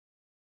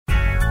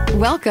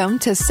Welcome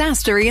to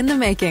Sastery in the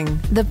Making,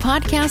 the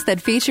podcast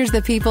that features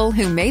the people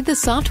who made the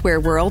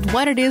software world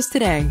what it is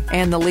today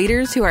and the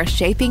leaders who are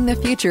shaping the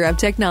future of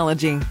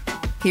technology.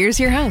 Here's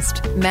your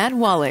host, Matt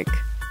Wallach.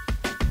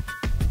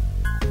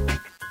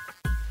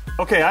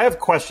 Okay, I have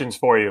questions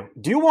for you.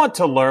 Do you want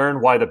to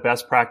learn why the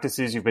best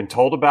practices you've been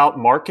told about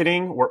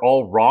marketing were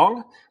all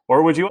wrong?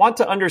 Or would you want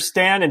to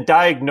understand and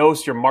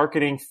diagnose your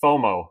marketing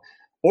FOMO?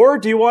 Or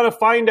do you want to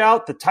find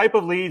out the type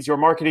of leads your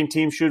marketing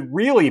team should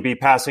really be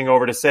passing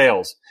over to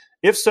sales?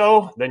 If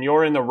so, then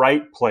you're in the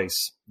right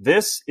place.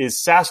 This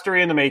is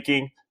Sastery in the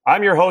Making.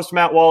 I'm your host,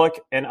 Matt Wallach,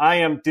 and I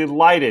am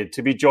delighted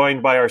to be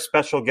joined by our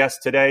special guest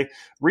today,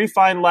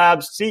 Refine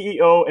Labs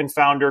CEO and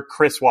founder,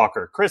 Chris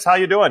Walker. Chris, how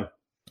you doing?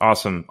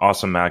 Awesome,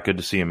 Matt. Good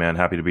to see you, man.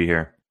 Happy to be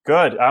here.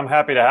 Good. I'm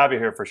happy to have you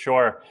here for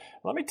sure.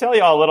 Let me tell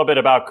you all a little bit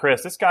about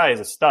Chris. This guy is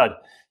a stud.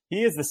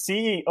 He is the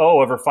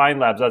CEO of Refine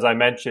Labs, as I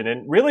mentioned.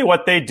 And really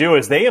what they do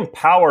is they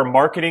empower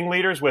marketing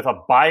leaders with a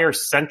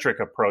buyer-centric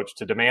approach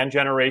to demand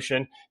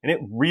generation, and it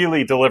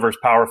really delivers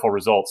powerful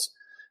results.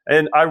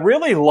 And I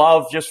really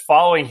love just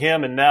following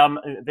him and them.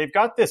 They've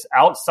got this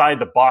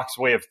outside-the-box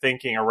way of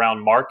thinking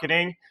around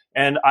marketing,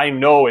 and I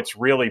know it's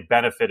really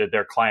benefited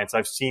their clients.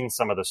 I've seen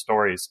some of the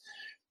stories.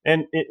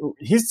 And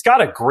he's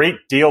got a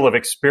great deal of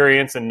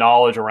experience and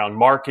knowledge around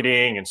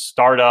marketing and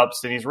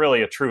startups, and he's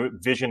really a true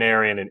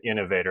visionary and an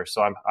innovator.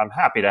 So I'm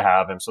happy to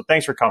have him. So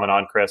thanks for coming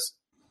on, Chris.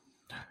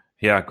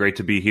 Yeah, great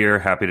to be here.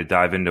 Happy to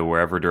dive into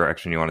wherever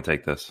direction you want to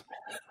take this.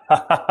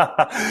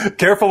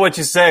 Careful what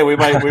you say. We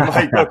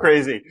might go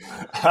crazy.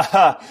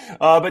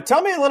 But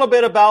tell me a little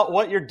bit about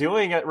what you're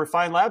doing at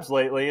Refine Labs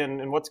lately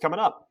and what's coming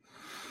up.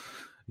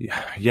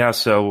 Yeah.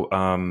 So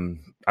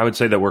I would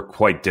say that we're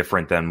quite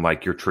different than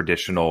like your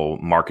traditional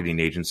marketing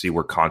agency.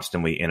 We're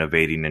constantly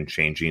innovating and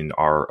changing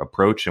our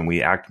approach, and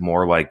we act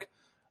more like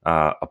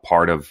a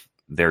part of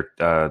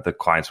the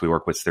clients we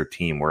work with, their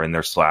team. We're in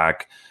their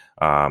Slack.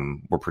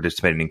 We're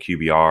participating in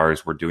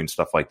QBRs. We're doing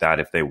stuff like that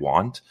if they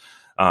want.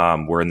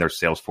 We're in their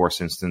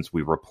Salesforce instance.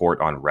 We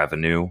report on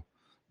revenue,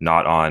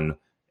 not on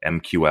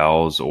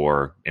MQLs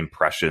or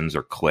impressions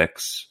or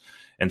clicks.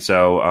 And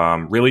so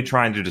really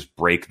trying to just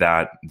break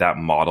that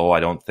model. I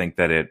don't think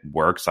that it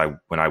works.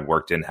 When I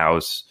worked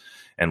in-house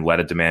and led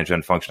a demand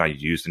gen function, I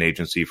used an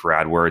agency for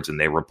AdWords, and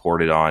they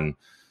reported on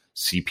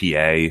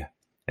CPA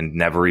and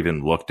never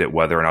even looked at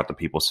whether or not the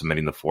people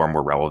submitting the form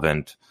were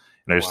relevant.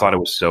 And I just thought it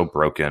was so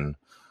broken.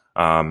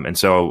 And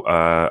so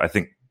I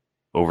think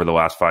over the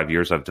last 5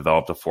 years, I've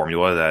developed a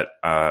formula that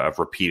I've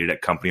repeated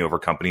at company over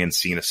company and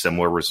seen a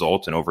similar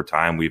result. And over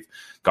time, we've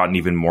gotten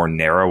even more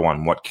narrow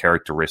on what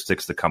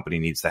characteristics the company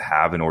needs to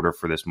have in order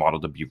for this model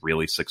to be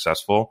really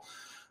successful.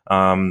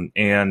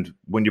 And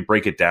when you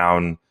break it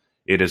down,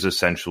 it is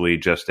essentially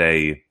just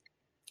a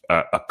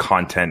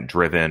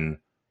content-driven,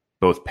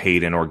 both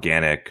paid and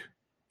organic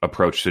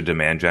approach to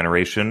demand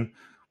generation,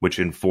 which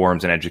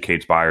informs and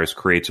educates buyers,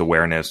 creates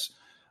awareness,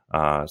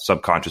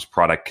 subconscious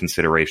product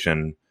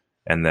consideration,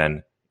 and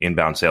then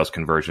inbound sales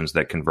conversions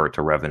that convert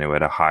to revenue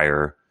at a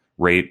higher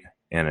rate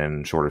and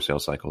in shorter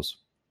sales cycles.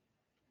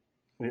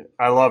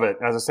 I love it.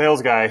 As a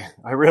sales guy,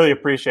 I really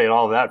appreciate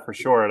all of that for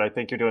sure. And I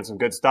think you're doing some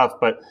good stuff.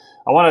 But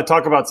I want to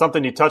talk about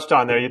something you touched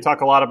on there. You talk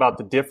a lot about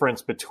the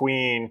difference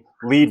between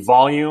lead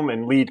volume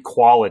and lead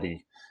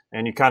quality.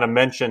 And you kind of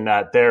mentioned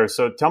that there.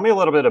 So tell me a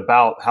little bit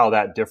about how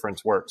that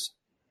difference works.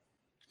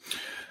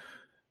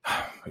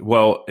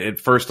 Well, it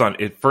first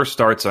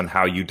starts on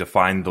how you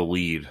define the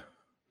lead.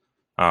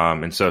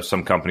 And so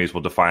some companies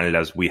will define it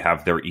as we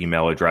have their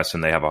email address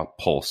and they have a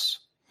pulse.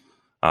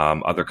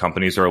 Other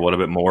companies are a little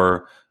bit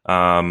more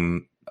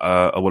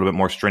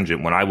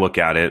stringent. When I look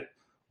at it,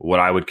 what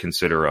I would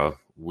consider a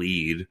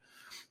lead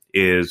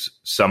is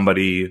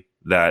somebody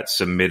that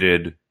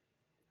submitted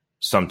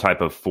some type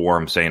of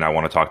form saying, I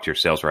want to talk to your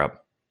sales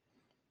rep.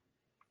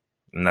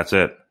 And that's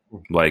it.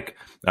 Like,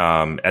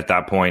 at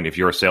that point, if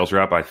you're a sales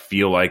rep, I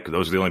feel like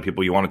those are the only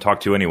people you want to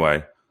talk to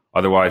anyway.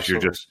 Otherwise,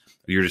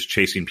 you're just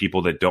chasing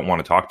people that don't want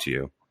to talk to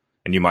you,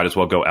 and you might as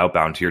well go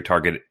outbound to your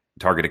target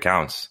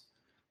accounts,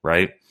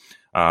 right?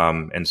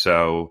 And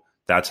so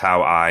that's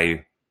how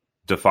I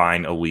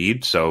define a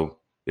lead. So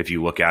if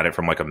you look at it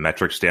from like a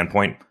metric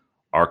standpoint,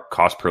 our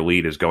cost per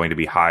lead is going to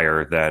be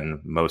higher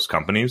than most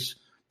companies,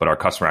 but our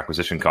customer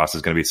acquisition cost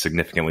is going to be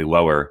significantly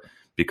lower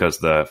because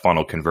the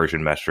funnel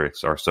conversion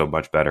metrics are so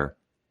much better.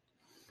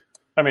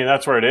 I mean,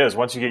 that's where it is.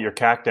 Once you get your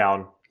CAC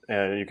down,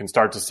 you can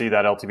start to see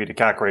that LTV to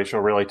CAC ratio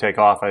really take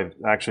off. I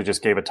actually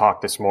just gave a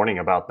talk this morning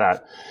about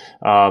that.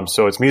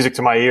 So it's music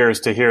to my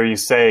ears to hear you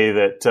say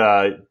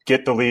that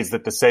get the leads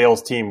that the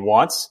sales team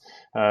wants,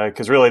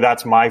 because really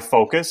that's my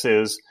focus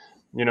is,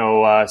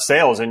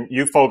 sales. And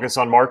you focus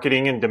on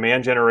marketing and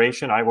demand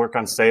generation. I work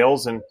on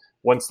sales and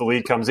once the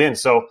lead comes in.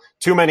 So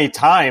too many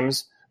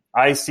times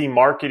I see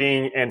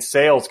marketing and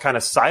sales kind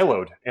of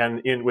siloed,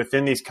 and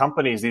within these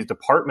companies, these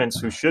departments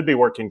who should be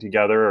working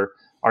together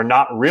are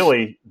not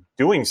really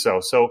doing so.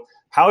 So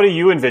how do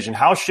you envision,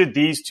 how should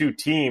these two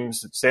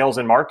teams, sales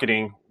and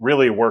marketing,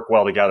 really work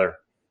well together?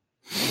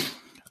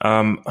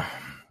 I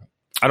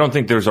don't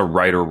think there's a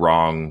right or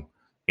wrong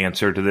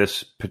answer to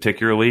this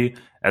particularly.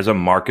 As a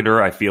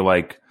marketer, I feel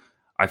like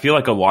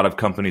a lot of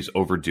companies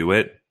overdo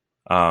it.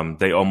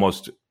 They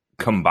almost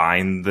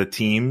combine the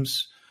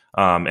teams.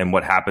 And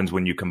what happens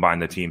when you combine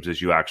the teams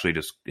is you actually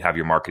just have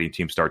your marketing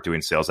team start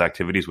doing sales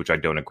activities, which I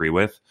don't agree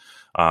with.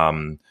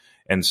 And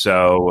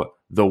so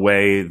the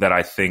way that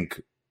I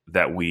think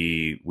that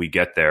we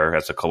get there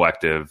as a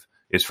collective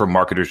is for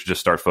marketers to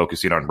just start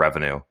focusing on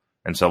revenue.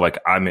 And so like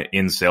I'm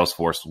in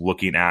Salesforce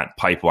looking at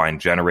pipeline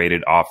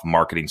generated off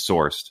marketing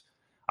sourced.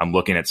 I'm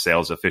looking at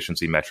sales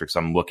efficiency metrics.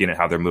 I'm looking at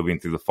how they're moving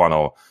through the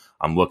funnel.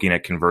 I'm looking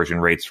at conversion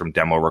rates from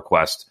demo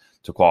request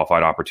to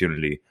qualified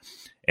opportunity.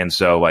 And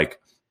so like,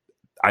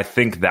 I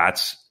think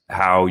that's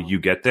how you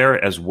get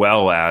there, as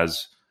well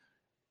as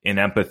an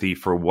empathy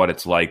for what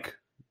it's like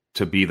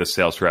to be the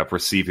sales rep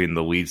receiving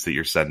the leads that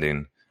you're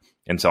sending.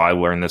 And so I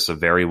learned this a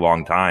very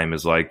long time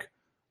is like,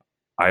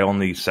 I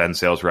only send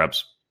sales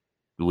reps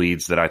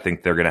leads that I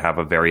think they're going to have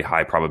a very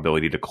high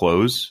probability to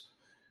close.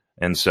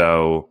 And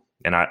so,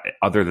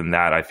 other than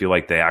that, I feel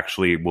like they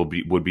actually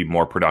would be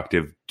more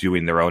productive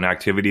doing their own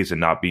activities and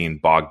not being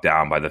bogged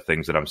down by the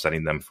things that I'm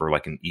sending them for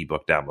like an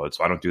ebook download.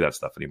 So I don't do that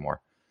stuff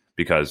anymore,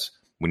 because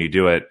when you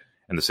do it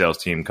and the sales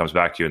team comes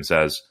back to you and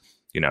says,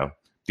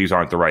 these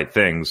aren't the right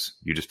things,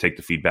 you just take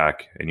the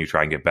feedback and you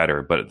try and get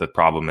better. But the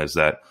problem is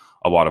that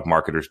a lot of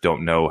marketers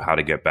don't know how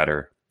to get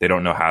better. They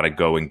don't know how to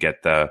go and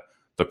get the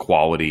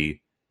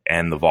quality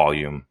and the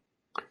volume.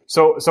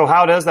 So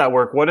how does that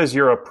work? What is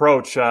your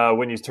approach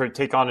when you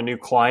take on a new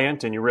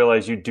client and you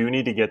realize you do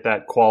need to get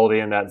that quality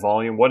and that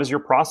volume? What is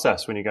your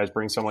process when you guys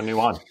bring someone new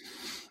on?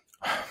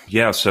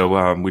 Yeah,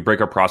 so we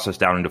break our process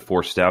down into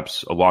 4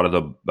 steps. A lot of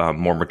the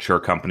more mature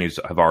companies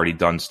have already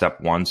done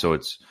step 1. So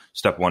it's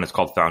step 1 is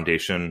called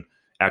foundation,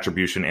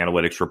 attribution,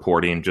 analytics,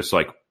 reporting. Just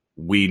like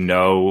we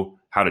know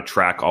how to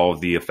track all of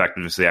the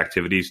effectiveness of the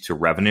activities to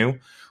revenue.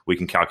 We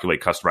can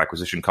calculate customer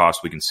acquisition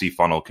costs. We can see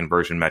funnel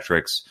conversion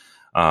metrics.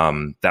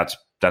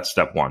 That's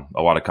step 1.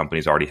 A lot of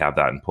companies already have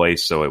that in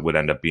place. So it would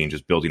end up being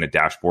just building a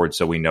dashboard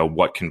so we know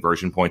what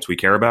conversion points we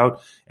care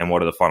about and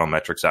what are the funnel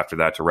metrics after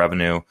that to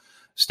revenue.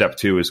 Step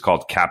 2 is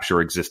called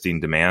capture existing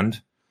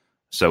demand.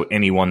 So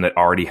anyone that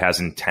already has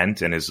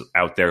intent and is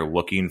out there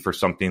looking for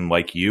something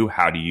like you,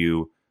 how do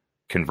you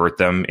convert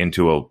them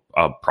into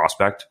a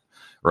prospect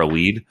or a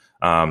lead?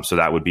 So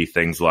that would be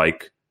things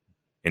like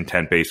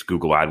intent-based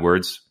Google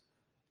AdWords.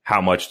 How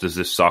much does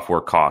this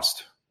software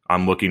cost?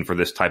 I'm looking for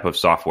this type of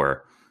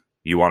software.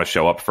 You want to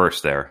show up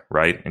first there,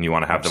 right? And you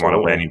want to have them on a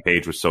landing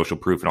page with social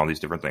proof and all these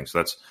different things.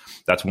 So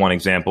that's one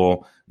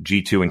example.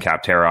 G2 and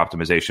Capterra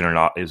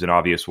optimization is an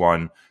obvious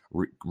one.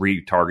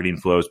 Retargeting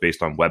flows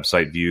based on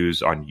website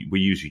views. We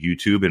use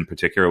YouTube in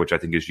particular, which I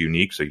think is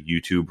unique. So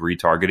YouTube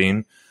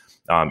retargeting,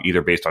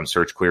 either based on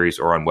search queries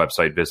or on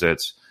website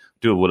visits.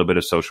 Do a little bit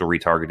of social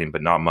retargeting,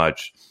 but not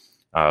much.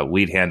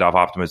 Lead handoff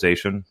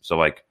optimization. So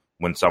like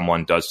when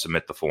someone does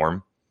submit the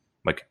form,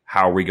 like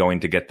how are we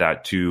going to get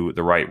that to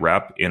the right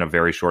rep in a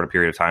very short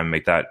period of time and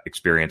make that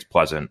experience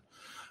pleasant?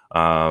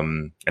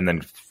 And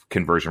then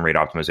conversion rate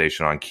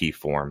optimization on key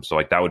forms. So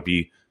like that would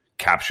be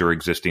capture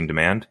existing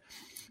demand.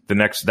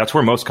 That's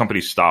where most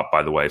companies stop,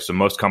 by the way. So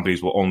most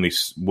companies will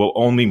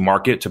only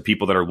market to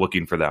people that are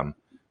looking for them.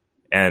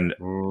 And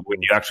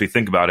when you actually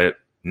think about it,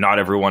 not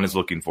everyone is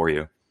looking for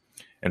you.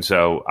 And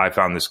so I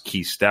found this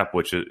key step,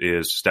 which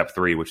is step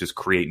 3, which is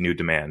create new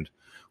demand,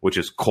 which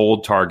is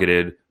cold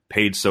targeted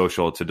paid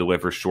social to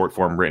deliver short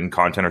form written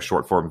content or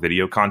short form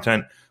video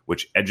content,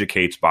 which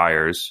educates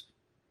buyers.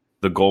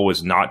 The goal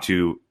is not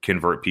to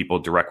convert people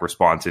direct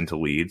response into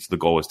leads. The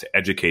goal is to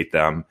educate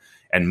them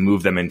and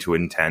move them into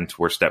intent,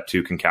 where step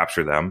 2 can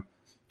capture them,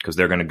 because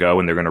they're going to go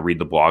and they're going to read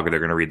the blog or they're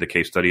going to read the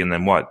case study. And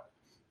then what?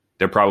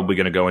 They're probably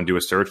going to go and do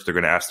a search. They're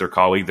going to ask their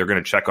colleague. They're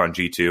going to check on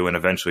G2, and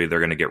eventually they're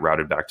going to get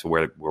routed back to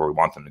where we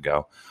want them to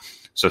go.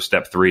 So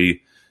step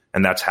 3,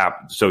 and that's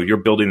so you're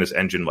building this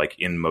engine like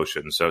in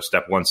motion. So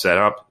step 1 set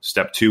up.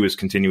 Step 2 is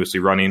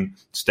continuously running.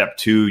 Step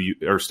 3,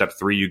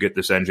 you get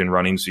this engine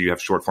running. So you have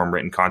short form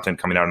written content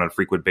coming out on a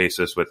frequent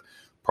basis with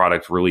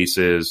product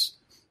releases,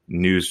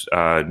 news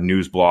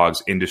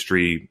blogs,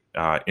 industry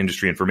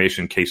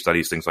information, case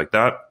studies, things like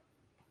that.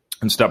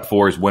 And step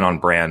 4 is win on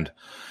brand.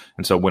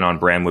 And so win on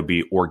brand would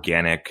be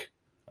organic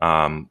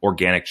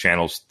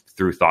channels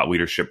through thought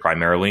leadership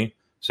primarily.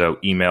 So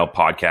email,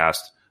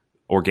 podcast,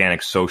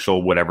 organic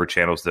social, whatever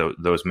channels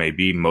those may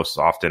be. Most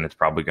often it's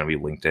probably going to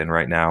be LinkedIn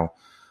right now.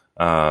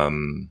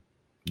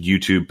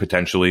 YouTube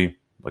potentially,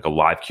 like a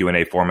live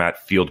Q&A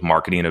format, field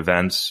marketing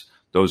events.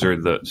 Those are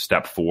the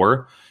step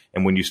 4.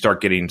 And when you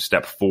start getting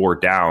step 4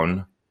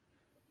 down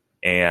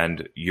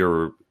and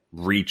your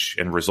reach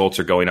and results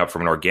are going up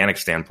from an organic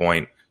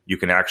standpoint, you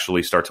can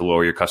actually start to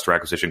lower your customer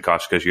acquisition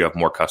costs because you have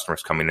more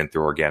customers coming in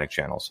through organic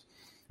channels.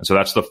 And so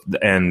that's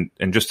and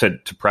just to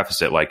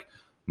preface it, like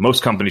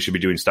most companies should be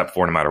doing step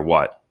 4 no matter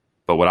what.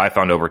 But what I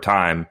found over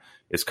time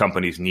is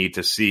companies need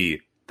to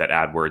see that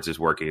AdWords is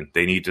working.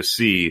 They need to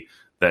see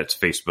that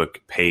Facebook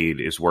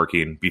paid is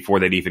working before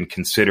they'd even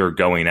consider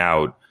going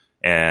out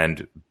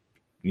and,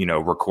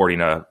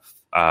 recording a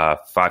a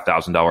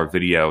 $5,000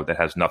 video that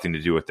has nothing to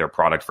do with their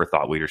product for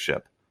thought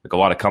leadership. Like a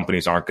lot of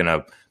companies aren't going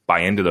to buy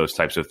into those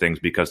types of things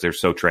because they're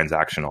so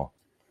transactional.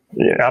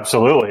 Yeah,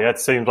 absolutely. It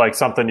seems like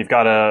something you've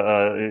got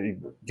to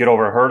get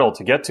over a hurdle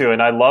to get to.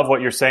 And I love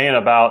what you're saying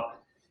about,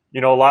 a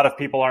lot of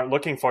people aren't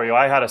looking for you.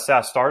 I had a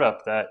SaaS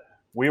startup that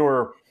we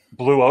were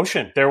blue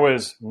ocean. There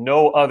was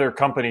no other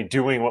company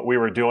doing what we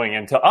were doing.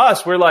 And to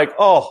us, we're like,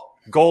 oh,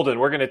 golden.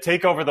 We're going to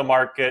take over the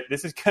market.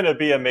 This is going to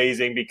be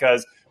amazing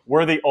because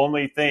we're the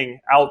only thing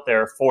out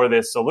there for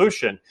this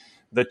solution.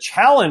 The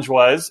challenge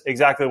was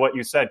exactly what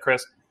you said,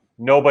 Chris.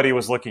 Nobody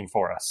was looking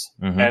for us.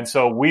 Mm-hmm. And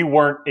so we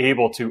weren't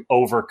able to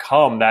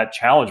overcome that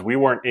challenge. We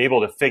weren't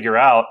able to figure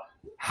out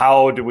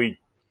how do we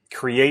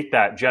create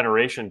that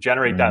generate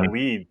mm-hmm. that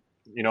lead,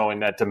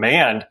 and that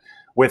demand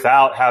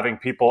without having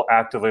people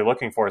actively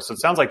looking for us. So it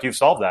sounds like you've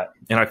solved that.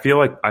 And I feel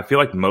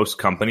like most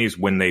companies,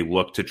 when they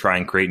look to try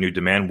and create new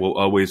demand, will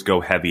always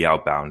go heavy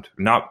outbound.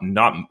 Not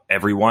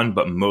everyone,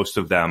 but most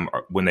of them,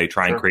 when they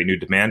try and create new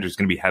demand, there's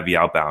going to be heavy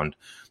outbound.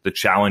 The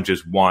challenge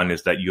is, one,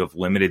 is that you have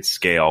limited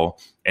scale,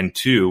 and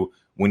two,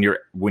 when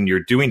you're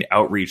doing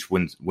outreach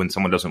when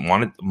someone doesn't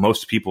want it,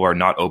 most people are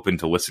not open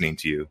to listening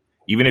to you.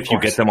 Even if you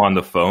get them on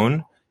the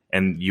phone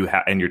and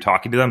you're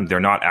talking to them, they're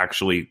not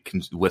actually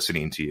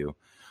listening to you.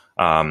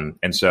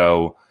 And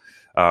so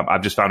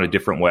I've just found a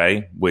different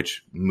way,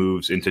 which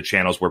moves into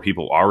channels where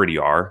people already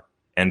are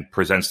and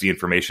presents the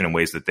information in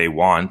ways that they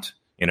want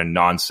in a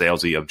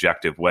non-salesy,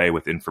 objective way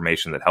with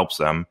information that helps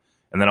them,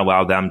 and then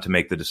allow them to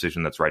make the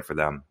decision that's right for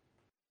them.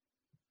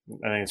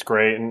 I think it's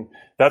great. And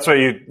that's what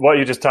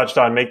you just touched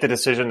on. Make the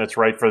decision that's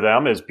right for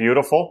them is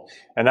beautiful.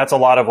 And that's a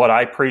lot of what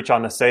I preach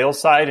on the sales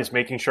side, is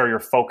making sure you're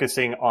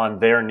focusing on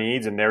their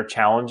needs and their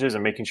challenges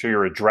and making sure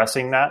you're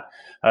addressing that.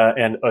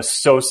 And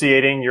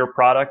associating your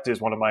product is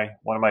one of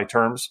my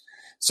terms.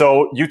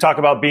 So you talk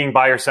about being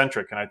buyer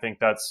centric, and I think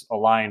that's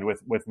aligned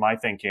with my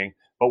thinking.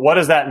 But what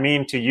does that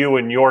mean to you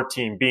and your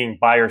team, being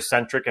buyer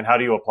centric, and how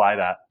do you apply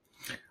that?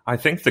 I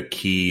think the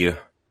key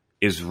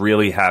is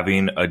really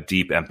having a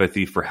deep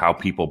empathy for how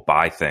people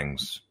buy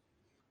things.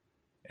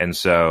 And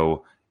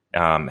so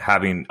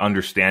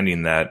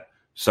understanding that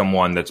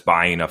someone that's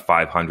buying a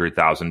 $500,000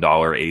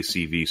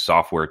 ACV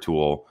software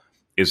tool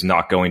is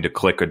not going to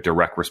click a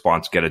direct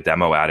response, get a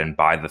demo ad, and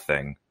buy the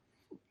thing.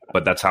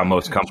 But that's how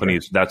most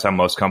companies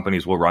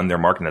will run their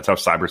marketing. That's how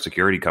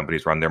cybersecurity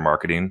companies run their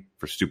marketing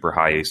for super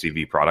high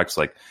ACV products.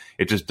 Like,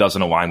 it just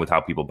doesn't align with how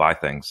people buy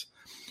things.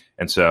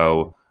 And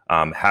so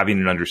having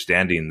an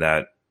understanding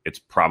that it's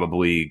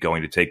probably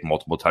going to take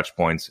multiple touch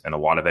points and a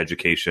lot of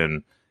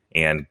education,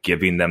 and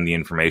giving them the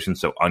information.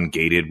 So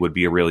ungated would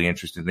be a really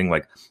interesting thing.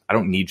 Like, I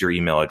don't need your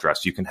email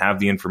address. You can have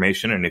the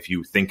information, and if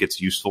you think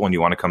it's useful and you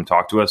want to come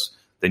talk to us,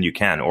 then you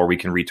can, or we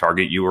can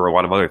retarget you, or a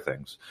lot of other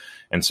things.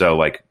 And so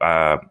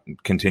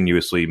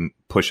continuously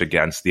push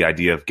against the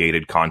idea of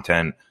gated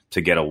content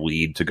to get a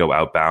lead to go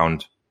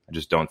outbound. I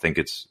just don't think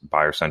it's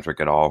buyer centric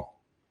at all.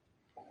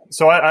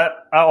 So I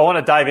want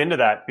to dive into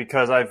that,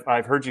 because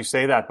I've heard you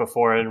say that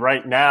before. And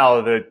right now,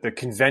 the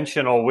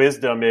conventional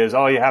wisdom is,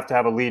 you have to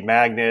have a lead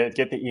magnet,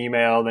 get the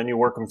email, then you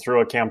work them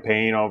through a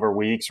campaign over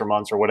weeks or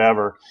months or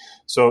whatever.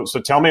 So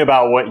tell me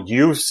about what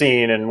you've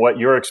seen and what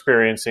you're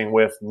experiencing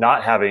with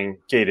not having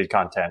gated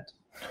content.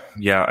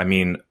 Yeah, I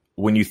mean,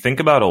 when you think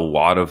about a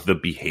lot of the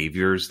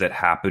behaviors that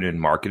happen in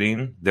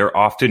marketing, they're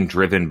often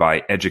driven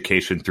by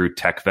education through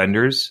tech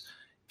vendors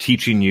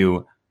teaching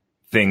you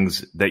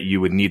things that you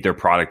would need their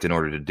product in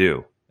order to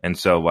do. And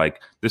so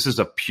this is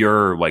a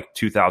pure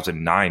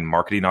 2009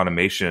 marketing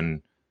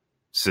automation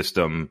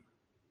system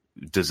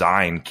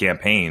design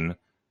campaign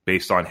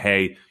based on,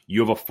 hey,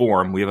 you have a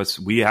form. We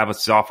have a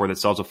software that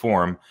sells a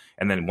form.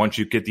 And then once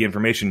you get the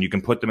information, you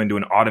can put them into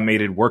an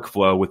automated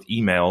workflow with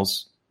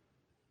emails.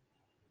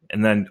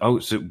 And then,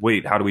 so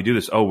wait, how do we do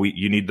this?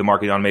 You need the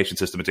marketing automation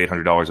system. It's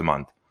 $800 a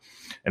month.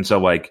 And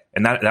so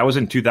and that was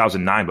in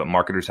 2009, but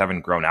marketers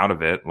haven't grown out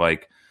of it.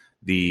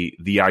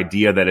 The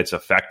idea that it's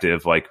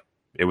effective,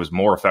 it was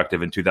more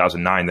effective in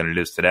 2009 than it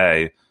is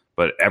today.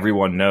 But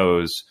everyone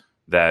knows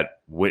that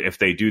if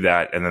they do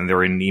that and then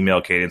they're in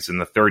email cadence, in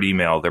the third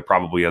email, they're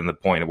probably on the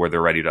point where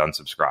they're ready to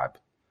unsubscribe,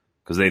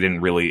 because they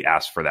didn't really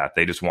ask for that.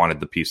 They just wanted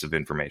the piece of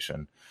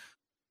information.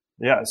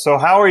 Yeah. So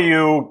how are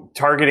you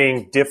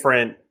targeting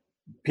different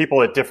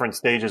people at different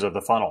stages of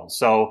the funnel?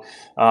 So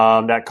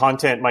that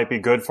content might be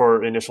good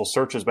for initial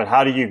searches, but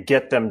how do you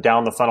get them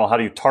down the funnel? How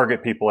do you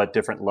target people at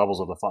different levels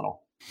of the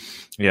funnel?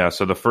 Yeah.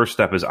 So the first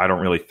step is, I don't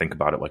really think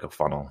about it like a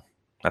funnel.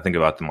 I think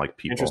about them like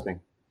people. Interesting.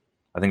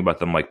 I think about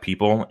them like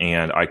people,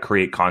 and I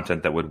create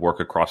content that would work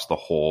across the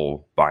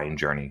whole buying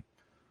journey.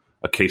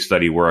 A case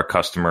study where a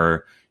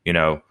customer,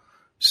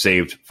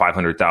 saved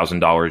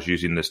 $500,000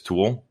 using this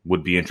tool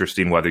would be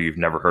interesting, whether you've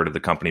never heard of the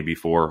company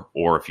before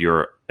or if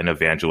you're an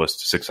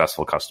evangelist,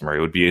 successful customer.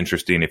 It would be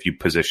interesting if you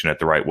position it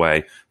the right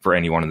way for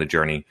anyone in the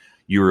journey.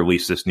 You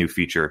release this new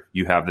feature.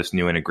 You have this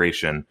new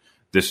integration.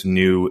 This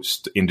new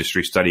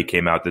industry study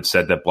came out that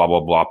said that blah, blah,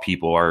 blah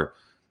people are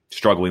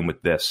struggling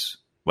with this.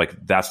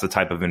 That's the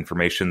type of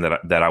information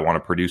that I want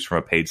to produce from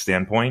a paid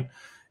standpoint.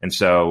 And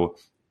so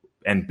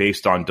And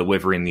based on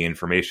delivering the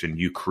information,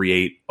 you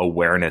create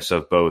awareness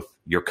of both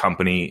your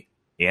company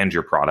and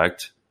your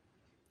product.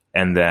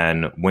 And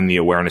then when the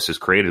awareness is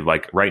created,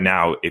 like right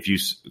now,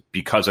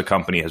 because a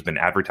company has been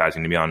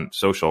advertising to me on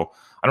social,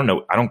 I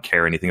don't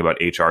care anything about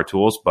HR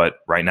tools, but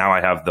right now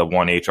I have the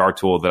one HR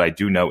tool that I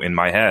do know in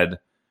my head.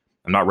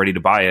 I'm not ready to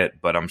buy it,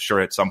 but I'm sure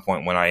at some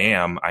point when I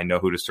am, I know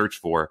who to search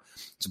for.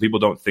 So people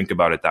don't think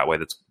about it that way.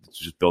 That's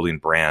just building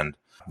brand.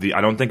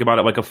 I don't think about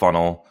it like a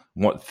funnel.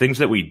 Things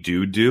that we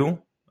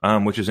do,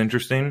 which is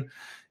interesting,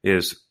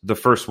 is the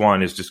first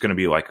one is just going to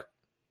be like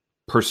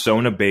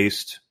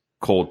persona-based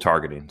cold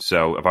targeting.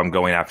 So if I'm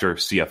going after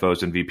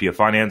CFOs and VP of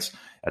finance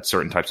at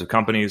certain types of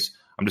companies,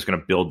 I'm just going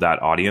to build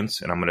that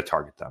audience and I'm going to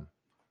target them,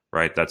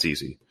 right? That's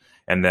easy.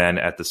 And then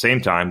at the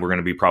same time, we're going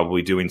to be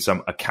probably doing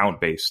some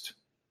account-based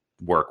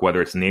work,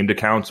 whether it's named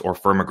accounts or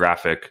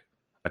firmographic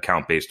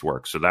account-based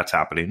work. So that's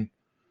happening.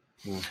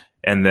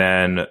 And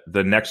then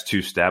the next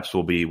two steps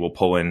will be, we'll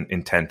pull in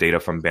intent data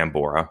from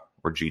Bambora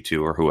or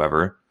G2 or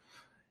whoever,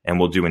 and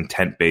we'll do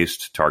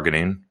intent-based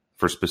targeting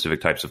for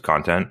specific types of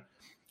content.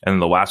 And then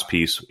the last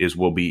piece is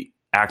we'll be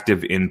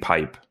active in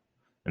pipe.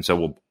 And so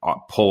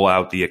we'll pull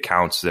out the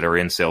accounts that are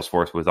in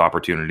Salesforce with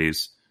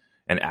opportunities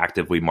and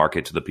actively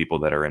market to the people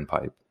that are in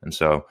pipe. And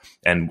so,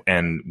 and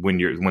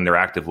when they're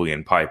actively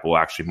in pipe, we'll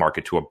actually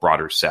market to a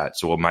broader set.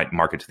 So we might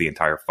market to the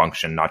entire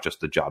function, not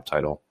just the job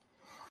title.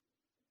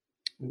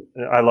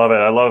 I love it.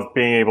 I love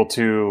being able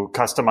to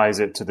customize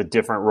it to the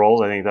different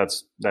roles. I think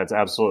that's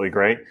absolutely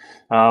great.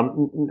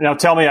 Now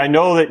tell me, I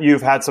know that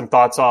you've had some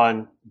thoughts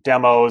on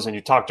demos, and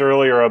you talked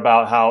earlier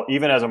about how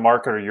even as a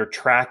marketer, you're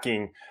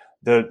tracking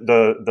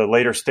the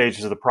later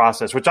stages of the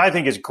process, which I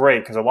think is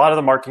great, because a lot of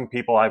the marketing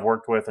people I've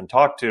worked with and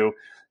talked to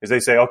is they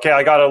say, okay,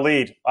 I got a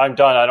lead. I'm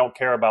done. I don't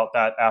care about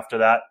that. After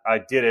that, I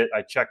did it.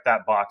 I checked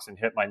that box and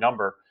hit my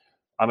number.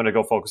 I'm going to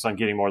go focus on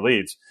getting more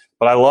leads.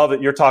 But I love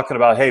that you're talking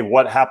about, hey,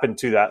 what happened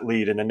to that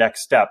lead in the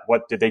next step?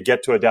 What did they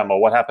get to a demo?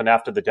 What happened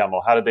after the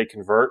demo? How did they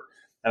convert?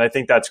 And I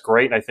think that's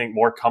great. And I think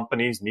more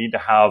companies need to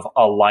have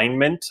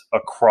alignment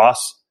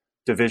across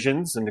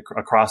divisions and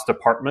across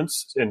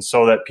departments, and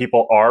so that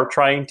people are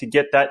trying to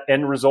get that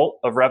end result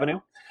of revenue.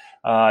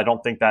 I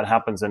don't think that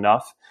happens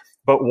enough.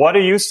 But what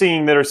are you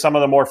seeing that are some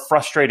of the more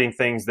frustrating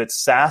things that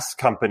SaaS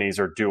companies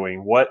are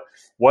doing? What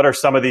are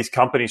some of these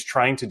companies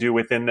trying to do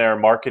within their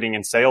marketing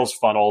and sales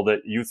funnel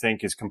that you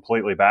think is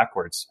completely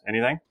backwards?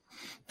 Anything?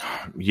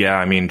 Yeah,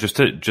 I mean, just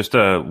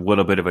a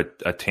little bit of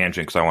a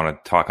tangent, because I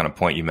want to talk on a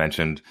point you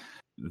mentioned.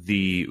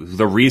 The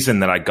reason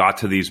that I got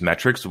to these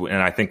metrics,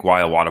 and I think why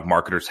a lot of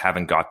marketers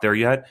haven't got there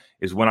yet,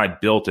 is when I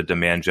built a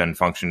demand gen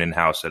function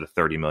in-house at a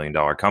 $30 million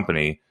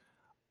company,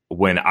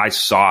 when I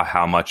saw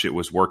how much it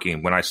was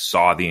working, when I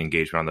saw the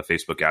engagement on the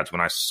Facebook ads, when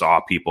I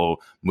saw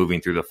people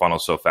moving through the funnel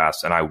so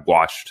fast, and I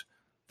watched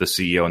the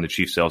CEO and the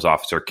chief sales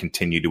officer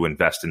continue to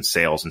invest in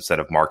sales instead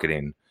of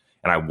marketing,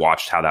 and I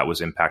watched how that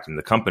was impacting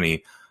the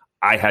company,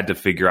 I had to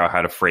figure out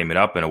how to frame it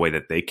up in a way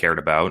that they cared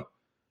about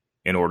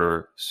in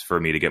order for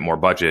me to get more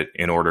budget,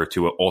 in order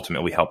to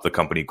ultimately help the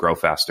company grow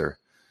faster.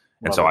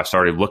 And so I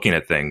started looking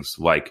at things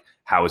like,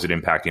 how is it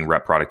impacting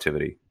rep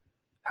productivity?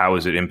 How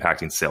is it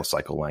impacting sales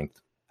cycle length?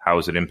 How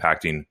is it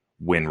impacting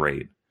win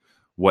rate?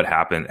 What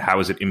happened? How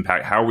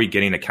are we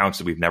getting accounts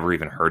that we've never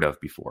even heard of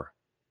before?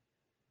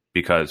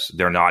 Because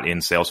they're not in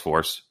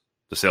Salesforce.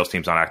 The sales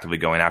team's not actively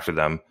going after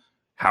them.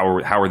 How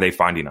are they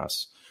finding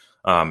us?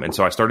 And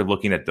so I started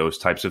looking at those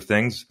types of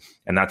things.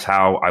 And that's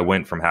how I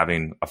went from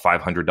having a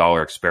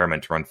 $500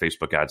 experiment to run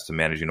Facebook ads to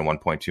managing a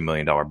 $1.2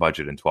 million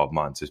budget in 12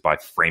 months, is by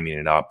framing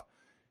it up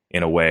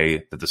in a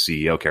way that the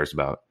CEO cares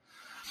about.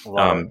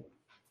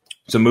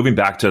 So moving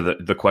back to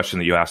the question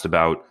that you asked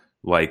about,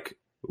 like,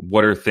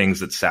 what are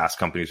things that SaaS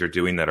companies are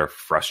doing that are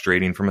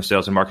frustrating from a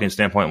sales and marketing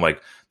standpoint?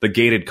 Like the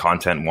gated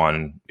content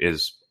one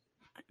is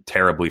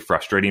terribly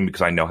frustrating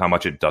because I know how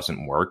much it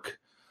doesn't work.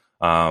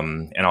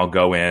 And I'll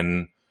go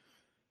in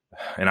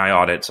and I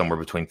audit somewhere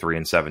between 3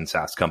 and 7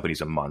 SaaS companies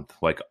a month.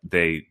 Like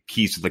they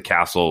keys to the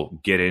castle,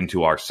 get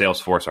into our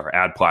Salesforce, our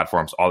ad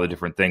platforms, all the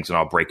different things. And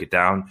I'll break it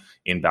down,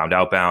 inbound,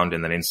 outbound.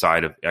 And then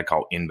inside of, I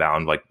call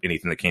inbound, like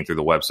anything that came through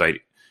the website.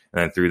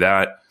 And then through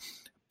that,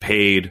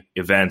 paid,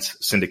 events,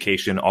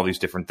 syndication, all these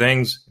different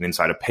things. And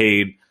inside of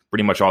paid,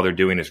 pretty much all they're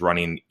doing is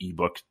running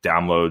ebook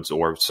downloads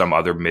or some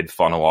other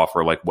mid-funnel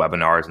offer like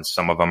webinars. And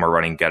some of them are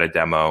running get a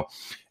demo.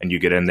 And you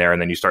get in there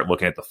and then you start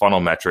looking at the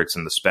funnel metrics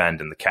and the spend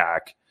and the CAC.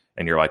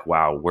 And you're like,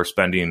 wow, we're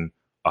spending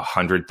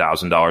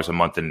 $100,000 a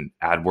month in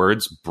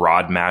AdWords,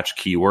 broad match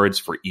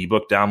keywords for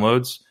ebook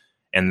downloads.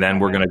 And then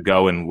we're going to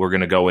go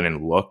in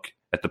and look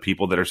at the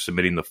people that are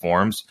submitting the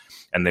forms.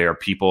 And they are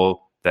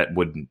people that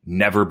would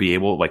never be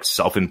able, like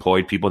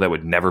self-employed people that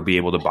would never be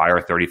able to buy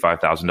our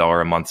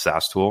 $35,000 a month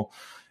SaaS tool.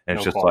 And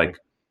it's just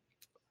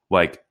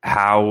like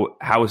how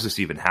is this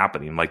even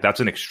happening? Like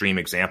that's an extreme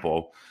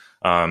example.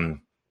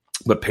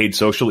 But paid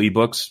social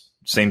ebooks,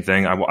 same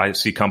thing. I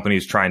see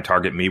companies try and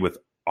target me with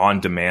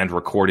on-demand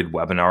recorded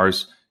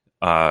webinars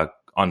on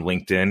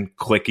LinkedIn,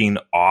 clicking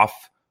off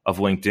of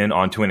LinkedIn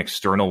onto an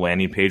external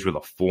landing page with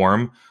a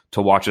form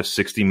to watch a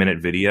 60-minute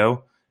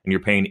video. and you're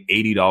paying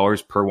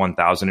 $80 per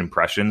 1,000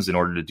 impressions in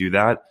order to do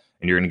that.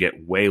 And you're going to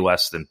get way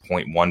less than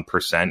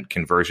 0.1%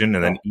 conversion.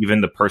 And then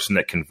even the person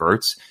that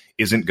converts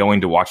isn't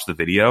going to watch the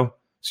video.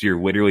 So you're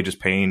literally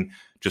just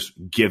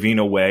giving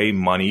away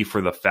money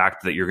for the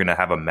fact that you're going to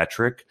have a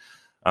metric.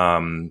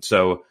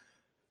 So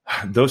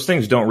those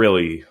things don't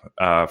really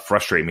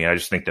frustrate me. I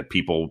just think that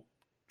people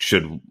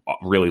should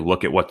really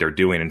look at what they're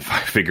doing and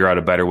figure out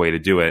a better way to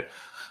do it.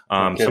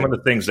 Some of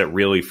the things that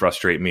really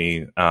frustrate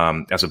me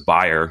as a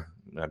buyer,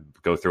 I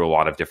go through a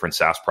lot of different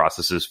SaaS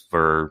processes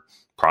for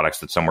products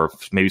that somewhere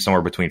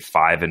between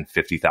 $5,000 and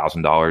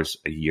 $50,000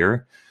 a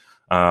year.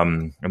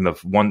 And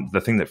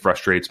the thing that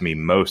frustrates me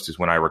most is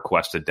when I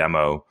request a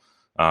demo,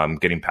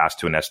 getting passed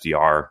to an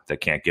SDR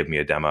that can't give me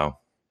a demo.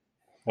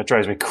 That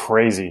drives me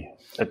crazy.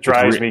 It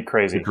drives me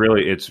crazy.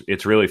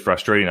 It's really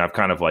frustrating.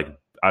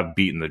 I've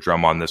beaten the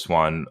drum on this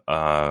one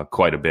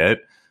quite a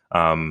bit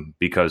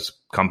because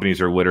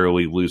companies are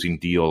literally losing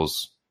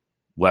deals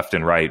left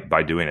and right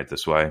by doing it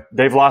this way.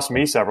 They've lost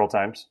me several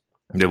times.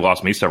 They've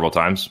lost me several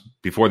times.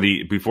 Before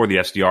the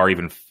SDR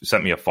even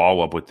sent me a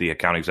follow-up with the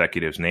account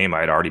executive's name,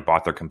 I had already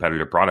bought their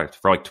competitor product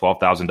for like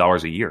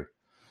 $12,000 a year.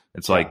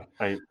 It's I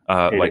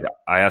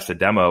asked a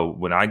demo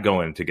when I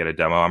go in to get a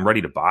demo, I'm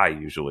ready to buy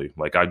usually.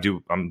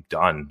 I'm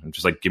done. I'm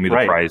just like, give me the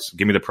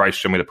price,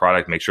 show me the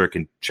product, make sure it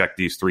can check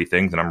these 3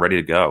 things, and I'm ready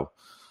to go.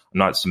 I'm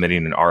not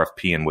submitting an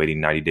RFP and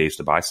waiting 90 days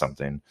to buy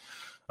something.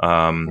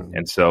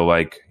 And so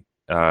I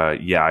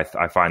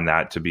find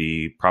that to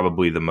be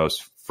probably the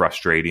most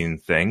frustrating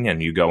thing.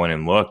 And you go in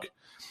and look,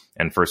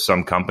 and for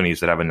some companies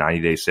that have a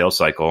 90-day sales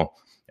cycle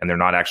and they're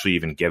not actually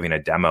even giving a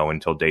demo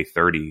until day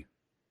 30,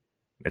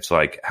 it's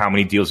like, how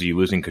many deals are you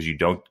losing because you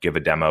don't give a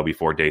demo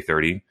before day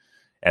 30?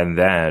 And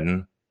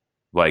then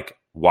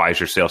why is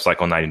your sales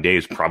cycle 90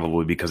 days?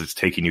 Probably because it's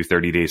taking you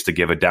 30 days to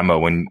give a demo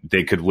when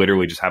they could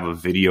literally just have a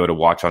video to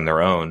watch on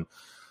their own.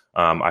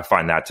 I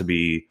find that to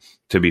be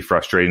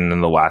frustrating.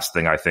 And the last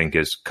thing I think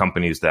is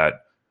companies that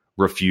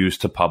refuse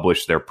to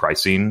publish their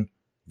pricing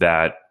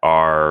that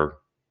are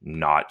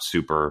not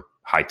super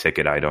high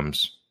ticket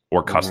items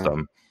or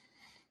custom.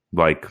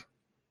 Like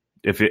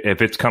if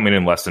it's coming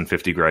in less than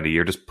 $50,000 a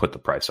year, just put the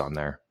price on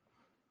there.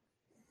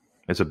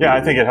 I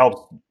think it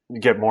helps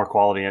get more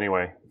quality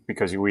anyway,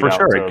 because you weed out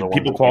the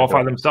people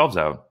qualify themselves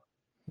out.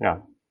 Yeah,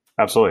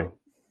 absolutely.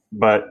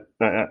 But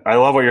I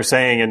love what you're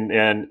saying,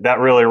 and that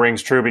really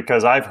rings true,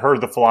 because I've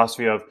heard the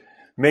philosophy of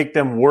make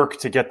them work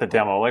to get the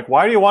demo. Like,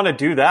 why do you want to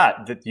do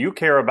that? That you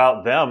care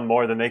about them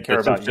more than they care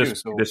about you.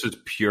 So this is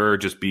pure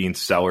just being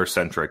seller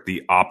centric,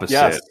 the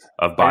opposite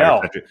of buyer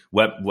centric.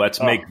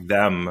 Let's make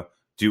them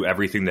do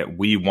everything that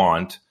we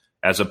want,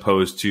 as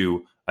opposed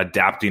to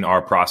adapting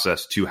our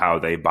process to how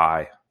they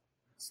buy.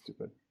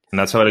 Stupid. And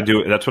that's what I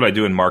do. That's what I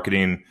do in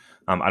marketing.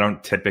 I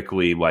don't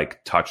typically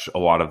touch a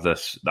lot of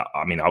this.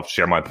 I mean, I'll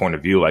share my point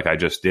of view like I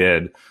just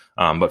did.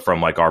 But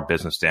from our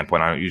business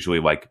standpoint, I don't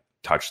usually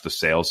touch the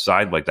sales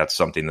side. That's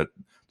something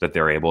that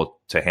they're able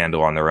to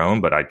handle on their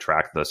own, but I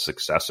track the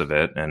success of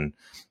it, and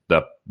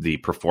the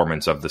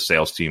performance of the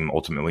sales team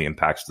ultimately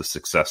impacts the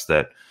success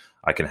that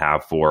I can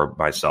have for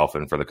myself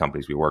and for the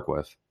companies we work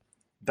with.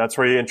 That's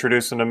where you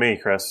introduce them to me,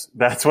 Chris.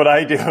 That's what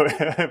I do.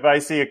 If I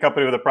see a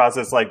company with a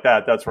process like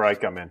that, that's where I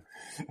come in.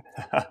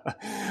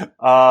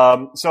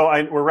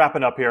 We're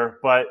wrapping up here,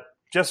 but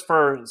just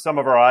for some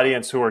of our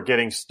audience who are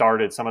getting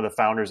started, some of the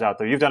founders out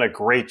there, you've done a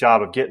great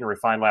job of getting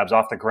Refine Labs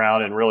off the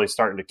ground and really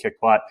starting to kick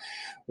butt.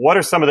 What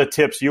are some of the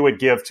tips you would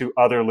give to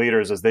other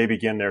leaders as they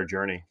begin their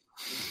journey?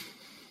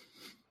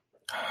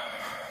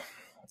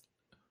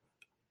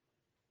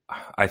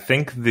 I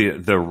think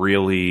the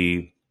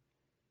really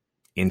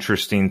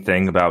interesting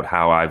thing about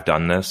how I've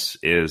done this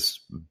is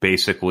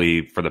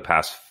basically for the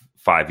past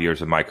 5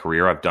 years of my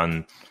career, I've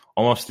done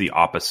almost the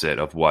opposite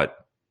of what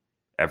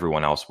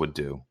everyone else would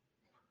do.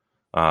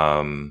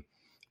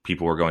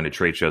 People were going to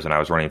trade shows and I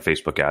was running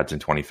Facebook ads in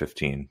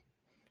 2015.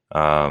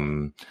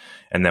 And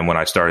then when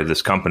I started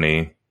this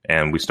company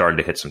and we started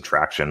to hit some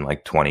traction,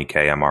 like 20K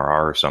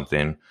MRR or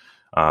something,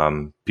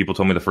 people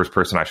told me the first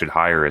person I should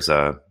hire is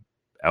a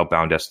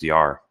outbound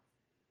SDR.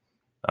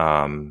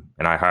 And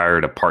I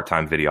hired a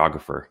part-time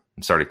videographer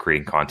and started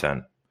creating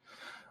content.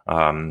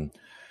 And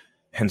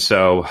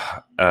so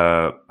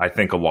I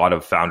think a lot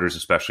of founders,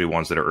 especially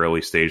ones that are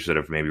early stage that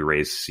have maybe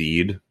raised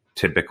seed,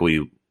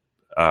 typically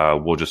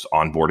will just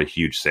onboard a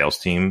huge sales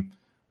team.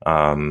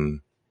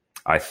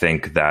 I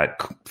think that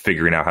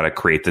figuring out how to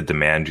create the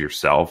demand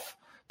yourself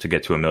to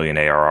get to $1 million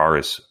ARR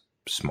is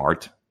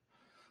smart.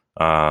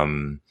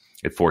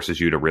 It forces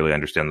you to really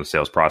understand the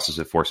sales process.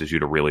 It forces you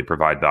to really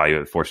provide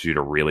value. It forces you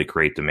to really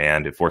create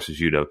demand. It forces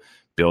you to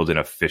build an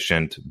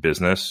efficient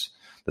business.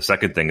 The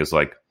second thing is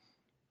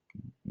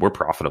we're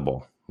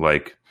profitable,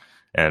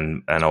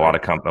 and a lot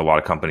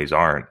of companies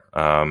aren't.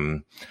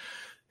 And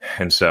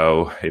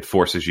so it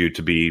forces you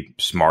to be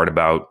smart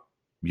about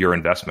your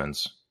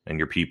investments and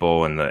your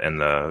people and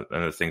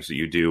the things that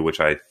you do, which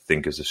I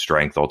think is a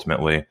strength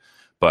ultimately.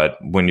 But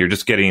when you're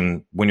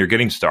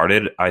getting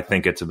started, I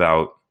think it's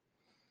about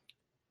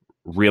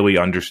really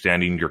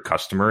understanding your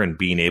customer and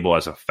being able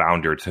as a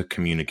founder to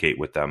communicate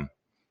with them.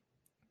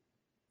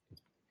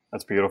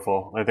 That's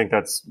beautiful. I think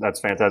that's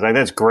fantastic. I think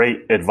that's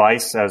great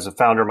advice. As a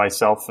founder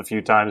myself, a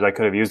few times I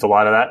could have used a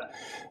lot of that.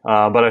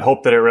 But I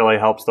hope that it really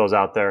helps those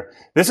out there.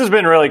 This has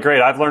been really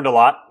great. I've learned a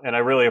lot and I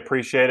really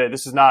appreciate it.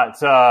 This is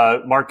not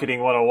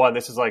marketing 101.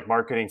 This is like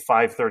marketing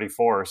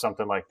 534 or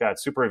something like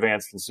that. Super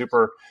advanced and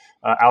super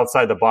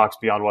outside the box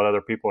beyond what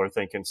other people are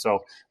thinking. So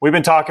we've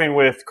been talking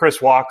with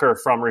Chris Walker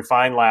from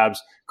Refine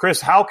Labs.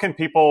 Chris, how can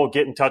people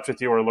get in touch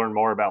with you or learn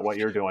more about what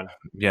you're doing?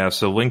 Yeah,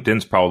 so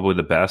LinkedIn's probably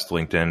the best.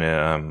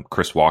 LinkedIn,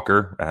 Chris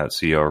Walker,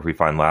 CEO of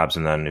Refine Labs.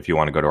 And then if you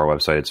want to go to our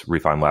website, it's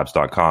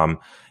refinelabs.com.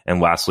 And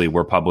lastly,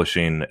 we're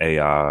publishing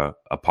a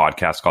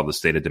podcast called The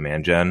State of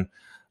Demand Gen.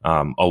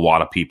 A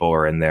lot of people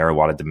are in there, a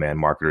lot of demand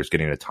marketers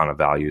getting a ton of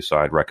value. So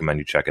I'd recommend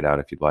you check it out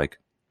if you'd like.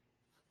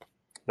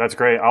 That's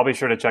great. I'll be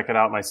sure to check it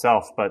out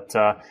myself. But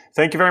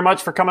thank you very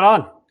much for coming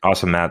on.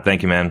 Awesome, Matt.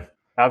 Thank you, man.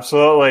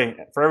 Absolutely.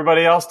 For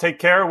everybody else, take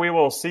care. We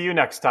will see you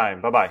next time.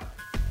 Bye-bye.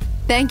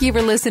 Thank you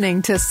for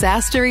listening to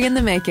SaaStory in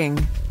the Making.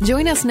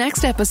 Join us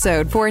next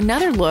episode for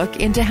another look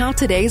into how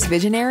today's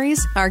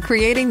visionaries are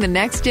creating the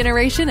next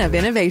generation of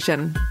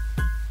innovation.